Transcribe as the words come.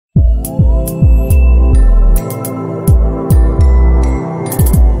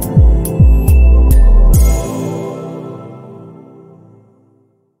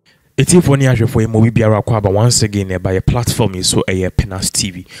for a movie but once again by a platform is so a Pinax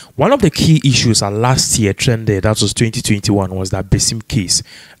TV. One of the key issues last year trended, that was 2021, was that Abesim case.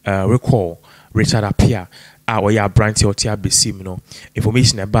 Recall Richard Apia, or ya branch or tia Abesim, no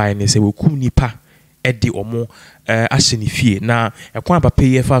information about and they say we kum nipa Eddie or more Ashenifie. Now, a quan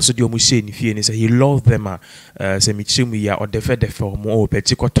pay fast to the Omushe Nifie and say he loved them. Say Michimia or the Fed for more,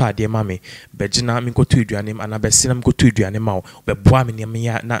 Bechico dear mammy, Bejina Minko to Duanim and Abesinam go to Duanimo, but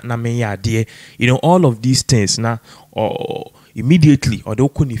Boamia Namea dear. You know, all of these things now, or immediately, or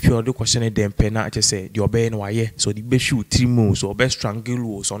don't couldn't feel the question them penna just say the obey no why, so the best shoot 3 moves or best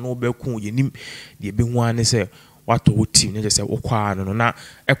strangle or no belcon, you nim the big one say. What to team just say okwa no na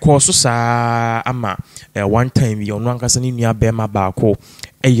ekoso sa ama one time you no ankasa ni nua bema ba ko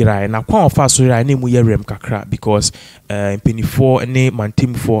eyira na kwa ofa so yira na mu yerem kakra because penifo ne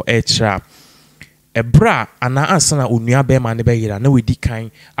mantim for extra ebra ana ansana onua bema ne be yira na wedi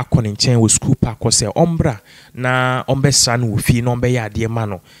kan akone nchen wo school park ko se ombra na ombesra no fi no be ya ade ma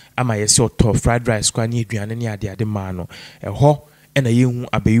no ama yesi oto fried rice kwa ni aduane ne ade ma no eho na yehu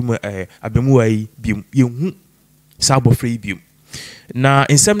abemu ai bi yehu Sabo free view. Now,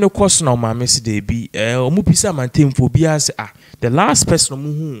 in some no question on my message, they be Mupisa Mantim for Bias. The last person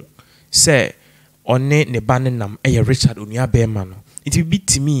who say on ne bananam Richard Unia Bearman. It will be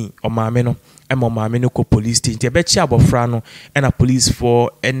to me or my meno and my menoco police station. The betcha Bofrano and a police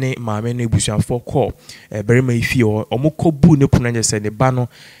for any my menu bushan for call. Very may feel or moko boo no punanja said the bano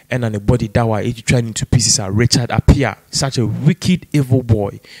and on the body dawa each trying to pieces are Richard appear. Such a wicked evil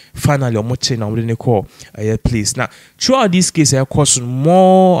boy. Finally, or much in our call place. Now, throughout this case, of course,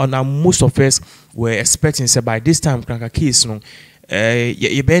 more and most of us were expecting say by this time, crack a case no.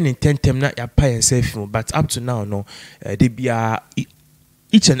 You been in 10 time not your pie and safe, but up to now, no, they be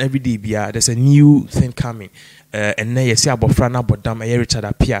each and every day there's a new thing coming. And now you see about Frana Bodam, Richard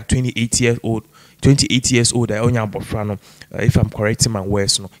Apia, 28 years old, I own your Bofrano, if I'm correcting my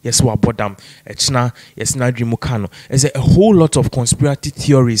words, no, yes, what Bodam, Echna, yes, Nadri Mukano. There's a whole lot of conspiracy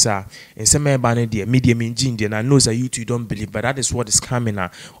theories in some media engine, and I know that you two don't believe, but that is what is coming now,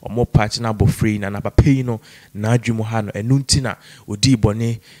 or more partner Bofreen and Abapeno, Nadri Mohano, and Nuntina, Udi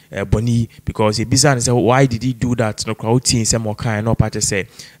Bonnie, because a business said, why did he do that? No crowd team, some more kind of part say,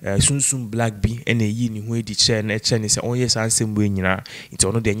 soon black bee, and a yin who did share, and a Chinese, oh yes, I'm same way, you know, it's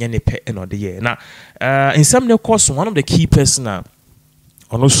only the Yan pet and the year. Now, in some of course, one of the key person and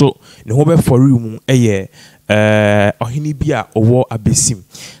also the home for room a year Ohinibia or Abesim.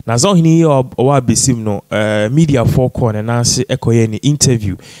 Now, Zohini or Abesim no media for corner and answer echo any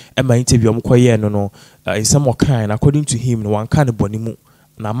interview and my interview no in some more kind according to him no one kind of bonimu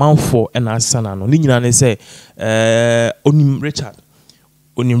na man for and answer no Nina say onim Richard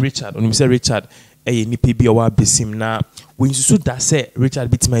say Richard nipa bi owa Abesim na when you that say Richard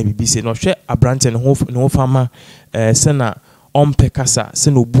bit my BBC no hwe abrante no fama sena ompekasa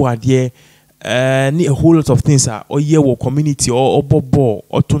sena obu ade ni a whole lot of things are or ye wo community or bobo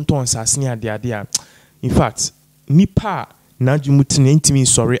or tonton sasne ade in fact nipa na dwumutine ntimi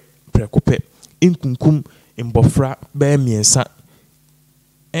sorry prekope inkunkum mbofra ba miensa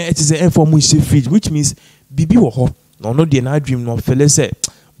it is an information fridge which means bibi wo ho no de na dream no fele say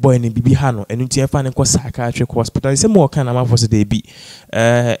boy ni bibi hano enu tie fa ne ko psychiatric hospital se mo kan na ma force dey bi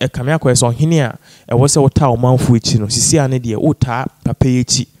kamia ko so hene a wo se wo ta o manfo echi no sisi ane de wo ta papa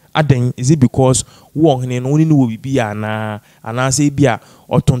echi adan is it because wo hene no ni wo bibi ana se bia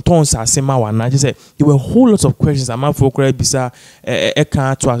otonton sase ma wa na je say there were a whole lot of questions am for kra bisa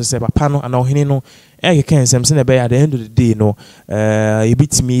kan to as say papa no ana hene no can sem se na be at the end of the day no e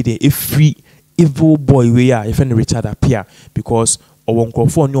bit me the free evil boy we are if any Richard appear because or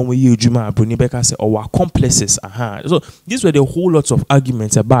one no way Juma Brunibeka say or complexes so these were the whole lots of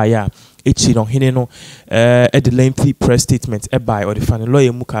arguments about echi no hene no at the lengthy press statement by or the final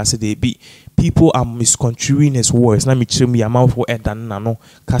lawyer muka say they be people are misconstruing his words na me chire me amount for edan na no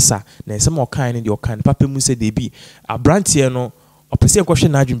kasa na some more kind in your kind papa mu say they be abrantie no opese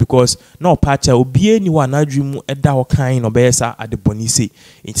question na dream because na opacha obie ni wa na dream eda ho kan no be sa adeboni say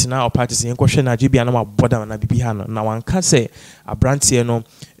intina opacha say question na bia na maboda na bibi ha no na wanka say abrantie no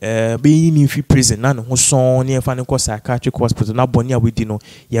be ni fi prison na no ho son ne fa ne ko psychiatric hospital na boni a we no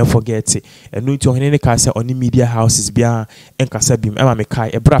ye forget enu ti ohene ne ka say on media houses bia enkasa bim ema me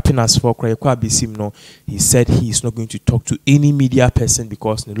kai ebra Pinax for kra kwa Abesim no he said he is not going to talk to any media person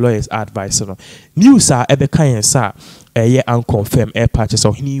because the lawyers advice no news are ebe kan sa unconfirmed air patches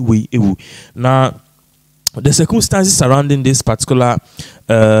or any way ewu. Now the circumstances surrounding this particular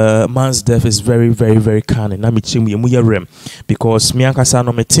man's death is very, very, very canny. Because me ankasa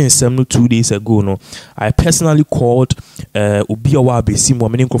no metin sem no 2 days ago no, I personally called obi owa Abesim wo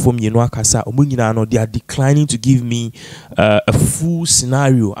me nkrofo mienu akasa omo nyina no, they are declining to give me a full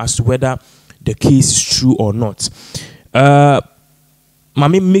scenario as to whether the case is true or not.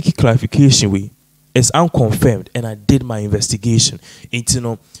 Mami make a clarification we. It's unconfirmed, and I did my investigation. You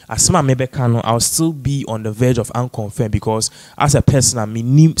know, as my mebeka no, I'll still be on the verge of unconfirmed because as a person, I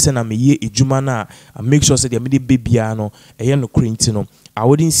mean, send a me ye ejumana, I make sure that they made baby no, no crintino. I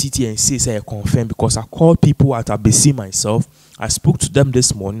wouldn't sit here and say I confirm because I called people at Abesim myself. I spoke to them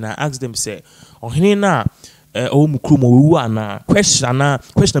this morning. I asked them, say, oh na.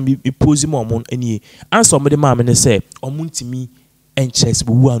 Question me pose more on any answer me the man and say me and chess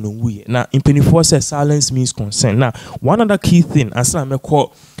we now in 24 says silence means consent. Now one other key thing as I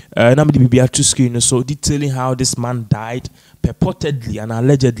call number be to screen so detailing how this man died purportedly and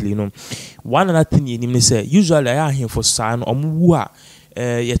allegedly, you know. One other thing you need to say usually I hear for sign or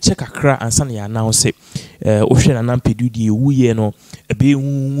you check a crack and son you announce it ocean and ampedudi we no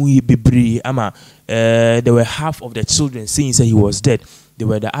be ama there were half of the children saying that he was dead. There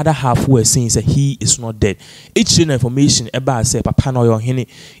were the other half who were saying that he is not dead. Each information about say papa no yohene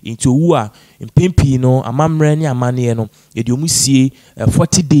into wua in pimpi no amamre ni amane no e de omusie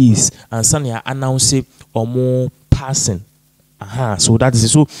 40 days and son ya announce or more passing. So that is it.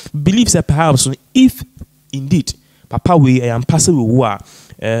 So believes that perhaps if indeed papa we am passing with wua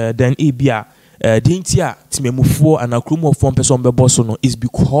then ebia dintia timemufo and akrumo form person be boss no is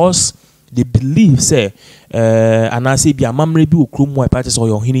because they believe say and I say be a mamre bi okrum mo parties or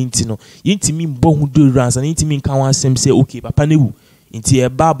your hinti no yintimi mbo hu do rans and yintimi kan wan sem say okay papa newu inti e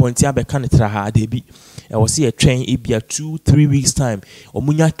ba bonti abeka ne tra ha de bi e wo say e twen e bia 2-3 weeks time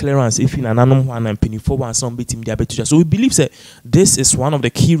omunya clearance if in ananom ho an penifo wan some betim dia betu. So we believe say this is one of the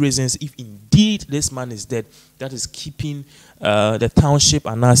key reasons if indeed this man is dead that is keeping the township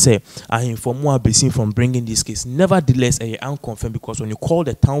and I say I inform more Abesim from bringing this case. Nevertheless, I unconfirmed because when you call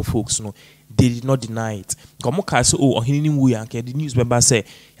the town folks, no, they did not deny it. Come on, so oh, the news member say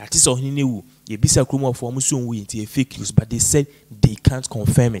that is you bisa krumo for almost a fake news, but they said they can't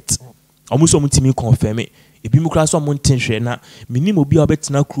confirm it. Almost confirm it. If you class on mountain na minimum be a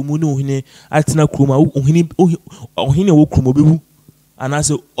better krumo no hine atina kruma ohine wo krumo bebu and I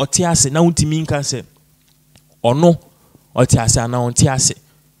say otiase na untimi nka say or no otiase na ontiase,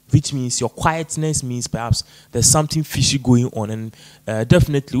 which means your quietness means perhaps there's something fishy going on, and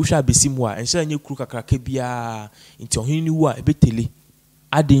definitely we shall be simwa and say any kru kakra bia into ohine wa e betele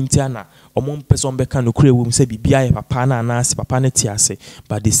adintiana omon person beka no kure wom say bibia papa na anase papa na tiase,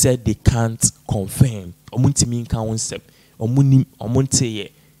 but they said they can't confirm. Omuntimi nka wonsep omunim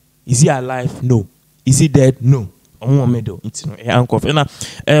omonte is he alive? No. Is he dead? No. One of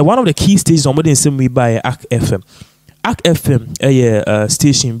the key stations on the same way by ACK FM. ACK FM a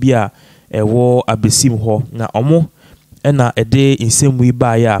station be a war Abesim ho na omo na a day in same way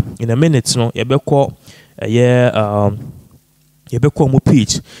by in a minute no yebeko mo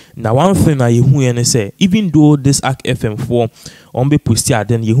page. Now one thing I hear say even though this ACK FM for on be posted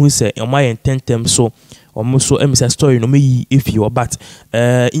then you say on my intent them so almost so MSS story no me if you are but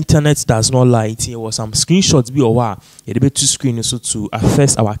internet does not lie. There was some screenshots be or it be two screen so to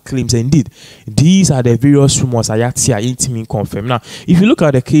affect our claims. And indeed these are the various rumors I actually intimate confirm. Now if you look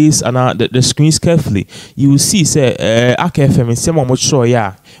at the case and the screens carefully, you will see say ACK FM in some much sure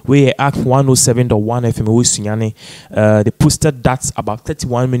where ACK 107.1 FM was they posted that about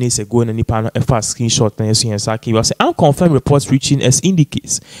 31 minutes ago in the Nippon first screenshot and you was unconfirmed reports reaching as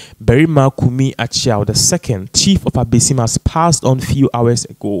indicates Berima Kumi Achiao the second chief of Abesim has passed on few hours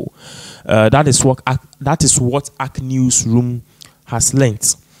ago. That is what ACK Newsroom has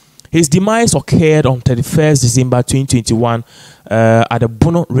learnt. His demise occurred on 31st December 2021 at the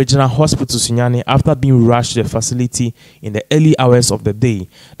Bono Regional Hospital Sunyani after being rushed to the facility in the early hours of the day.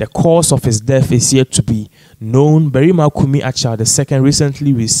 The cause of his death is yet to be known. Berima Kumi Achiao II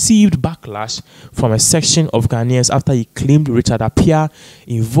recently received backlash from a section of Ghanaians after he claimed Richard Appiah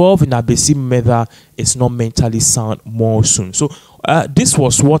involved in Abesim murder is not mentally sound more soon. So this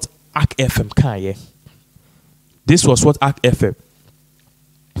was what ACK FM can. This was what ACK FM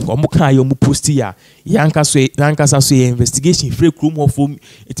omuka yo mu posti ya yanka so investigation free krum of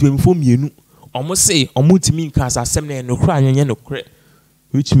it be for mienu omo say omo timi nka asem na no kra anyenye no kre,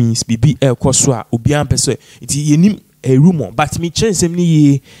 which means bibi ekoso a obi an pese it yenim a rumor but me chensem ni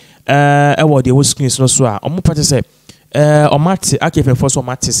ye e wo de wo screens no so a omo pate say Omati Akefen first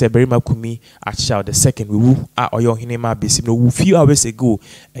Omati said Berima Kumi Achal the second we woo at Oyo Hinema Abesim no few hours ago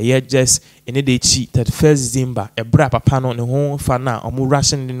a year just in a day cheat that first Zimba a brap pan on the home fana or more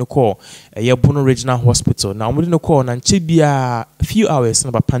ration in the call a year Bono Regional Hospital now we no call and chibia few hours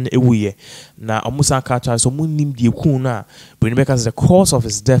about pan away now Omusa Kata so munim di kuna bring because the cause of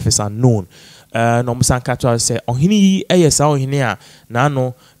his death is unknown. No Omusa Kata say on hini ASA on hinia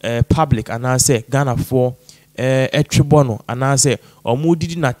nano public and I say Ghana for Etribono and I say or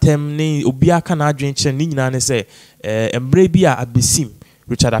moody na tem ne obiaka na adwen chen ni nyina ne say embre bia Abesim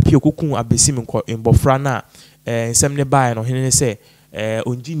Richard Apio Kokun Abesim in Bofra na nsem ne bae no hene ne say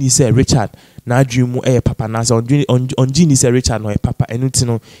onjini say Richard na adwen mu papa na say onjini say Richard no papa enuti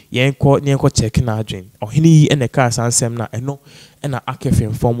no yenko check na adwen ohene yi ene ka sansem na eno ena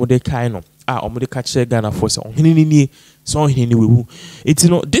Akefen form de kai no omude ka che Ghana for say ohene ni so ohene ni wewu it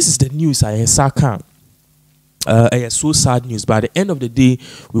no this is the news I saka. So sad news, but at the end of the day,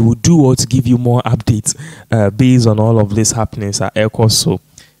 we will do all to give you more updates based on all of these happenings at Ekoso,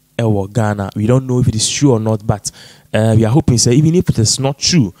 Ghana. We don't know if it is true or not, but we are hoping, say, even if it is not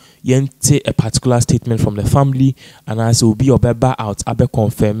true, you take a particular statement from the family, and as will be your beba out, Abe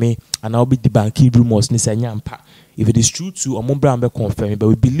confirm me, and I'll be the banking rumors, if it is true too, Omombra confirm, but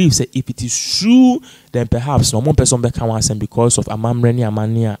we believe that if it is true, then perhaps no more person can answer because of Amamreni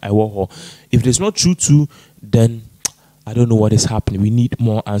Amania Iwoho. If it is not true too, then I don't know what is happening. We need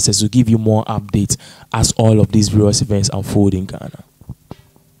more answers to give you more updates as all of these various events unfold in Ghana.